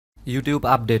YouTube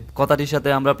update কথাটির সাথে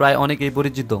আমরা প্রায় অনেকেই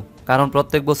পরিচিত, কারণ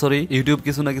প্রত্যেক বছরই ইউটিউব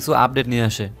কিছু না কিছু আপডেট নিয়ে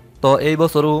আসে। তো এই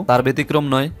বছরও তার ব্যতিক্রম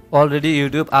নয়, অলরেডি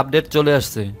ইউটিউব আপডেট চলে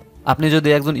আসছে। আপনি যদি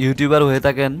একজন ইউটিউবার হয়ে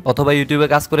থাকেন অথবা ইউটিউবে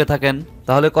কাজ করে থাকেন,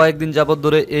 তাহলে কয়েকদিন যাবত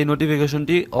ধরে এই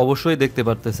নোটিফিকেশনটি অবশ্যই দেখতে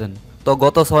পারতেছেন। তো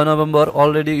গত 6 নভেম্বর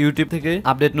অলরেডি ইউটিউব থেকে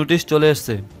আপডেট নোটিশ চলে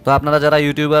আসছে। তো আপনারা যারা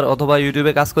ইউটিউবার অথবা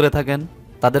ইউটিউবে কাজ করে থাকেন,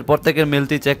 তাদের প্রত্যেকের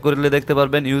মেলটি চেক করলে দেখতে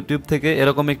পারবেন ইউটিউব থেকে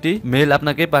এরকম একটি মেল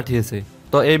আপনাকে পাঠিয়েছে।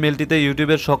 তো এই মেলটিতে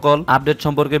ইউটিউবের সকল আপডেট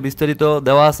সম্পর্কে বিস্তারিত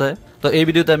দেওয়া আছে। তো এই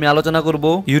ভিডিওতে আমি আলোচনা করব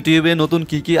ইউটিউবে নতুন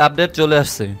কি কি আপডেট চলে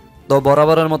আসছে। তো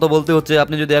বরাবরের মতো বলতে হচ্ছে,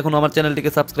 আপনি যদি এখন আমার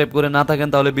চ্যানেলটিকে সাবস্ক্রাইব করে না থাকেন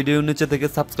তাহলে ভিডিওর নিচে থেকে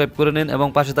সাবস্ক্রাইব করে নিন এবং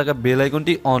পাশে থাকা বেল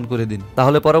আইকনটি অন করে দিন,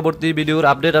 তাহলে পরবর্তী ভিডিওর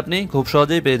আপডেট আপনি খুব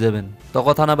সহজেই পেয়ে যাবেন। তো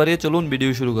কথা না বাড়িয়ে চলুন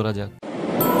ভিডিও শুরু করা যাক।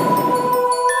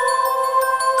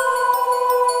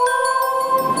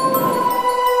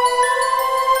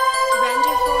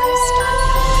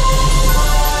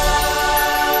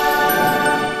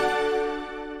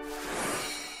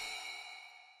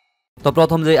 তো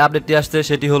প্রথম যে আপডেটটি আসছে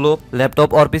সেটি হলো ল্যাপটপ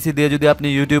অর পিসি দিয়ে যদি আপনি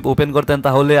ইউটিউব ওপেন করতেন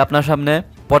তাহলে আপনার সামনে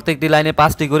প্রত্যেকটি লাইনে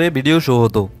 5টি করে ভিডিও শো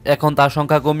হতো। এখন তার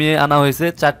সংখ্যা কমিয়ে আনা হয়েছে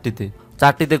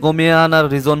 4টিতে কমিয়ে আনার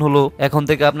রিজন হলো এখন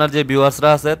থেকে আপনার যে ভিউয়ার্সরা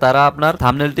আছে তারা আপনার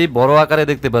থাম্বনেলটি বড় আকারে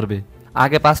দেখতে পারবে।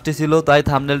 আগে 5টি ছিল তাই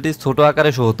থাম্বনেলটি ছোট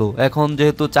আকারে শো হতো, এখন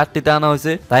যেহেতু 4টিতে আনা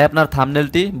হয়েছে তাই আপনার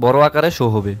থাম্বনেলটি বড় আকারে শো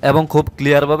হবে এবং খুব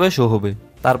ক্লিয়ার ভাবে শো হবে।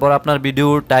 তারপর আপনার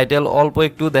ভিডিওর টাইটেল অল্প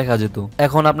একটু দেখা যেত,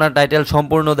 এখন আপনার টাইটেল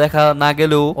সম্পূর্ণ দেখা না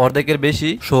গেলেও অর্ধেকের বেশি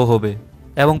শো হবে।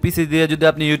 এবং পিসি দিয়ে যদি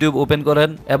আপনি ইউটিউব ওপেন করেন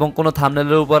এবং কোনো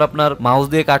থাম্বনেলের উপর আপনার মাউস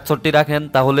দিয়ে কাটছটটি রাখেন,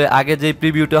 তাহলে আগে যে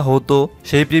প্রিভিউটা হতো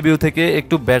সেই প্রিভিউ থেকে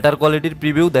একটু বেটার কোয়ালিটির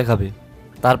প্রিভিউ দেখাবে।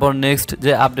 তারপর নেক্সট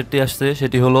যে আপডেটটি আসছে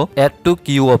সেটি হলো অ্যাড টু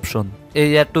কিউ অপশন। এই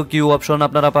অ্যাড টু কিউ অপশন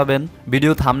আপনারা পাবেন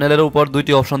ভিডিও থাম্বনেলের উপর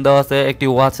 2টি অপশন দেওয়া আছে, একটি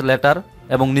ওয়াচ লেটার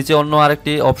এবং নিচে অন্য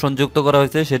আরেকটি অপশন যুক্ত করা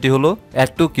হয়েছে সেটি হলো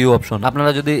অ্যাড টু কিউ অপশন।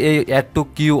 আপনারা যদি এই অ্যাড টু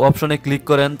কিউ অপশনে ক্লিক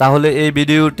করেন তাহলে এই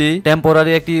ভিডিওটি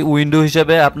টেম্পোরারি একটি উইন্ডো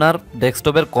হিসেবে আপনার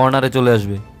ডেস্কটপের কর্নারে চলে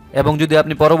আসবে। এবং যদি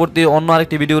আপনি পরবর্তী অন্য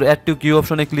আরেকটি ভিডিওর অ্যাড টু কিউ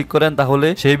অপশনে ক্লিক করেন তাহলে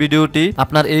সেই ভিডিওটি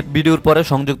আপনার এই ভিডিওর পরে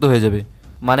সংযুক্ত হয়ে যাবে,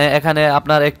 মানে এখানে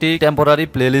আপনার একটি টেম্পোরারি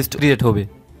প্লেলিস্ট ক্রিয়েট হবে।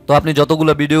 তো আপনি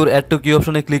যতগুলো ভিডিওর অ্যাড টু কিউ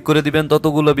অপশনে ক্লিক করে দিবেন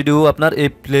ততগুলো ভিডিও আপনার এই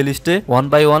প্লেলিস্টে 1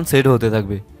 বাই 1 সেট হতে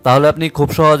থাকবে, তাহলে আপনি খুব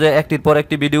সহজে একটির পর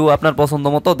একটি ভিডিও আপনার পছন্দ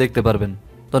মতো দেখতে পারবেন।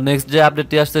 তো নেক্সট যে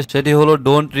আপডেটটি আসছে সেটি হলো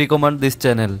ডোন্ট রিকমেন্ড দিস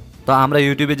চ্যানেল। তো আমরা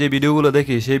ইউটিউবে যে ভিডিওগুলো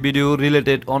দেখি সেই ভিডিও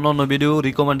রিলেটেড অন্যান্য ভিডিও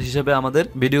রিকমেন্ড হিসেবে আমাদের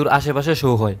ভিডিওর আশেপাশে শো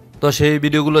হয়। তো সেই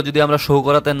ভিডিওগুলো যদি আমরা শো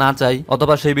করাতে না চাই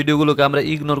অথবা সেই ভিডিওগুলোকে আমরা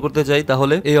ইগনোর করতে চাই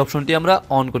তাহলে এই অপশনটি আমরা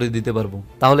অন করে দিতে পারবো।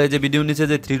 তাহলে এই যে ভিডিওর নিচে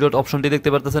যে 3 ডট অপশনটি দেখতে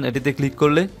পারতেছেন এটিতে ক্লিক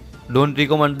করলে ডোন্ট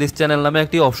রিকমেন্ড দিস চ্যানেল নামে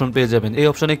একটি অপশন পেয়ে যাবেন। এই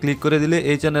অপশনে ক্লিক করে দিলে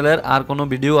এই চ্যানেলের আর কোনো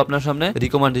ভিডিও আপনার সামনে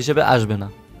রিকমেন্ড হিসেবে আসবে না।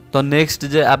 তো নেক্সট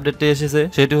যে আপডেটটি এসেছে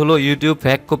সেটি হলো ইউটিউব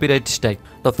ফেক কপিরাইট স্ট্রাইক।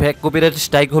 তো ফেক কপিরাইট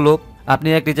স্ট্রাইক হলো আপনি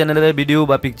একটি চ্যানেলের ভিডিও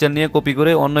বা পিকচার নিয়ে কপি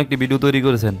করে অন্য একটি ভিডিও তৈরি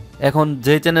করেছেন। এখন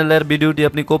যে চ্যানেলের ভিডিওটি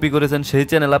আপনি কপি করেছেন সেই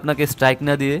চ্যানেল আপনাকে স্ট্রাইক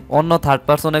না দিয়ে অন্য থার্ড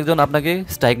পারসন একজন আপনাকে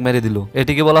স্ট্রাইক মেরে দিল,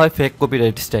 এটিকে বলা হয় ফেক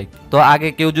কপিরাইট স্ট্রাইক। তো আগে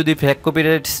কেউ যদি ফেক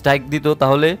কপিরাইট স্ট্রাইক দিত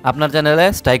তাহলে আপনার চ্যানেলে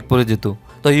স্ট্রাইক পড়ে যেত।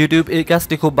 তো ইউটিউব এই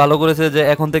কাজটি খুব ভালো করেছে যে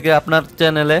এখন থেকে আপনার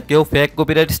চ্যানেলে কেউ ফেক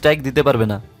কপিরাইট স্ট্রাইক দিতে পারবে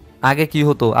না। আগে কি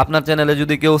হতো, আপনার চ্যানেলে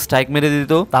যদি কেউ স্ট্রাইক মেরে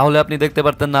দিত তাহলে আপনি দেখতে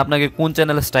পারতেন না আপনাকে কোন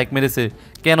চ্যানেলে স্ট্রাইক মেরেছে,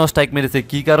 কেন স্ট্রাইক মেরেছে,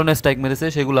 কি কারণে স্ট্রাইক মেরেছে,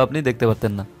 সেগুলো আপনি দেখতে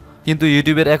পারতেন না। কিন্তু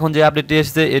ইউটিউবের এখন যে আপডেটটি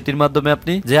এসেছে এটির মাধ্যমে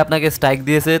আপনি যে আপনাকে স্ট্রাইক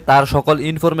দিয়েছে তার সকল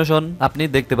ইনফরমেশন আপনি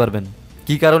দেখতে পারবেন,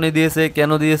 কি কারণে দিয়েছে,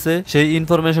 কেন দিয়েছে, সেই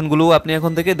ইনফরমেশনগুলো আপনি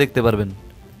এখন থেকে দেখতে পারবেন।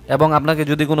 এবং আপনাকে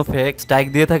যদি কোনো ফেক স্ট্রাইক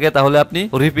দিয়ে থাকে তাহলে আপনি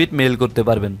রিপিট মেইল করতে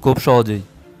পারবেন খুব সহজেই।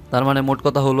 তার মানে মোট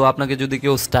কথা হলো আপনাকে যদি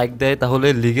কেউ স্ট্রাইক দেয় তাহলে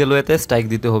লিগ্যাল ওয়েতে স্ট্রাইক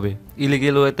দিতে হবে,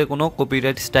 ইলিগ্যাল ওয়েতে কোনো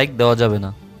কপিরাইট স্ট্রাইক দেওয়া যাবে না।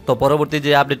 তো পরবর্তী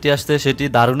যে আপডেটটি আসছে সেটি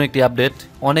দারুণ একটি আপডেট,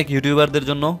 অনেক ইউটিউবারদের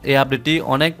জন্য এই আপডেটটি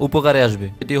অনেক উপকারে আসবে।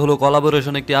 এটি হলো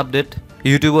কোলাবোরেশন একটি আপডেট।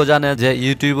 ইউটিউবও জানে যে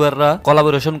ইউটিউবাররা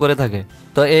কোলাবোরেশন করে থাকে।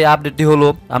 তো এই আপডেটটি হলো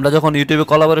আমরা যখন ইউটিউবে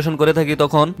কোলাবোরেশন করে থাকি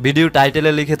তখন ভিডিও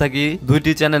টাইটেলে লিখে থাকি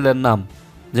 2টি চ্যানেলের নাম,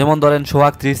 যেমন ধরেন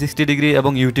সোহাগ 360 ডিগ্রি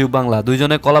এবং ইউটিউব বাংলা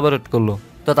দুইজনে কোলাবোরেট করলো।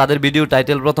 তো তাদের ভিডিও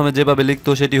টাইটেল প্রথমে যেভাবে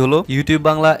লিখতো সেটি হলো YouTube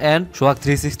Bangla and Sohag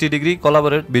 360 degree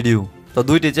collaborate video. তো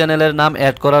 2টি চ্যানেলের নাম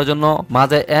অ্যাড করার জন্য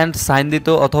মাঝে এন্ড সাইন দিত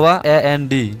অথবা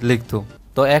AND লিখতো।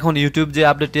 তো এখন ইউটিউব যে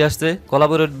আপডেটটি আসছে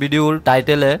কোলাবোরেট ভিডিওর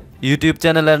টাইটেলে ইউটিউব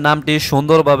চ্যানেলের নামটি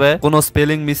সুন্দরভাবে কোনো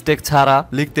স্পেলিং মিস্টেক ছাড়া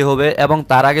লিখতে হবে এবং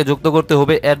তার আগে যুক্ত করতে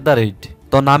হবে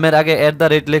 @। তো নামের আগে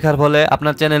 @ লেখার ফলে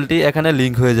আপনার চ্যানেলটি এখানে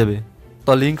লিংক হয়ে যাবে।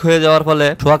 তো লিংক হয়ে যাওয়ার ফলে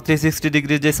সোহাগ 360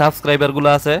 ডিগ্রি যে সাবস্ক্রাইবারগুলো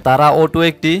আছে তারা অটো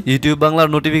একটি ইউটিউব বাংলার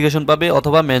নোটিফিকেশন পাবে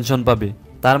অথবা মেনশন পাবে।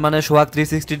 তার মানে সোহাগ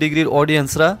 360 ডিগ্রির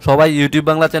অডিয়েন্সরা সবাই ইউটিউব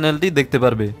বাংলা চ্যানেলটি দেখতে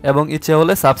পারবে এবং ইচ্ছে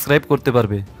হলে সাবস্ক্রাইব করতে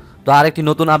পারবে। তো আরেকটি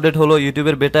নতুন আপডেট হলো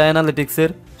ইউটিউবের বেটা অ্যানালিটিক্সের।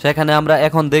 সেখানে আমরা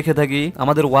এখন দেখে থাকি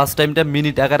আমাদের ওয়াচ টাইমটা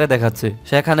মিনিট আকারে দেখাচ্ছে,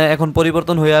 সেখানে এখন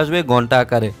পরিবর্তন হয়ে আসবে ঘন্টা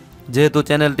আকারে। যেহেতু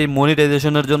চ্যানেলটি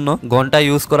মনিটাইজেশনের জন্য ঘন্টা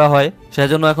ইউজ করা হয়,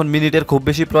 সেজন্য এখন মিনিটের খুব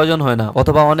বেশি প্রয়োজন হয় না।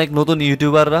 অথবা অনেক নতুন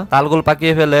ইউটিউবাররা তালগোল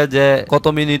পাকিয়ে ফেলে যে কত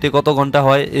মিনিটে কত ঘন্টা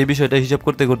হয় এই বিষয়টা হিসাব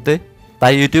করতে করতে।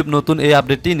 তাই ইউটিউব নতুন এই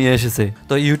আপডেটটি নিয়ে এসেছে।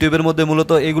 তো ইউটিউবের মধ্যে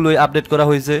মূলত এগুলোই আপডেট করা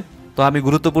হয়েছে। তো আমি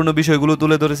গুরুত্বপূর্ণ বিষয়গুলো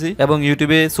তুলে ধরেছি এবং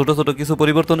ইউটিউবে ছোট ছোট কিছু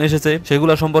পরিবর্তন এসেছে,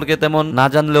 সেগুলো সম্পর্কে তেমন না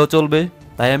জানলেও চলবে,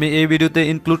 তাই আমি এই ভিডিওতে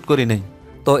ইনক্লুড করি নাই।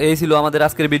 তো এই ছিল আমাদের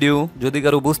আজকের ভিডিও। যদি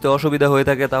কারো বুঝতে অসুবিধা হয়ে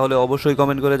থাকে তাহলে অবশ্যই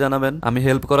কমেন্ট করে জানাবেন, আমি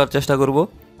হেল্প করার চেষ্টা করব।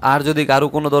 আর যদি কারো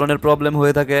কোনো ধরনের প্রবলেম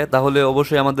হয়ে থাকে তাহলে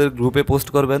অবশ্যই আমাদের গ্রুপে পোস্ট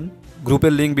করবেন।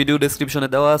 গ্রুপের লিঙ্ক ভিডিও ডেসক্রিপশনে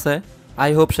দেওয়া আছে।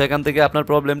 আই হোপ সেখান থেকে আপনার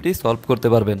প্রবলেমটি সলভ করতে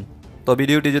পারবেন। তো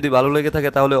ভিডিওটি যদি ভালো লেগে থাকে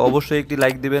তাহলে অবশ্যই একটি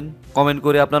লাইক দিবেন, কমেন্ট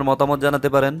করে আপনার মতামত জানাতে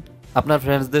পারেন, আপনার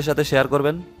ফ্রেন্ডসদের সাথে শেয়ার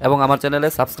করবেন এবং আমার চ্যানেলে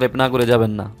সাবস্ক্রাইব না করে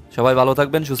যাবেন না। সবাই ভালো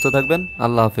থাকবেন, সুস্থ থাকবেন।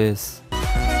 আল্লাহ হাফেজ।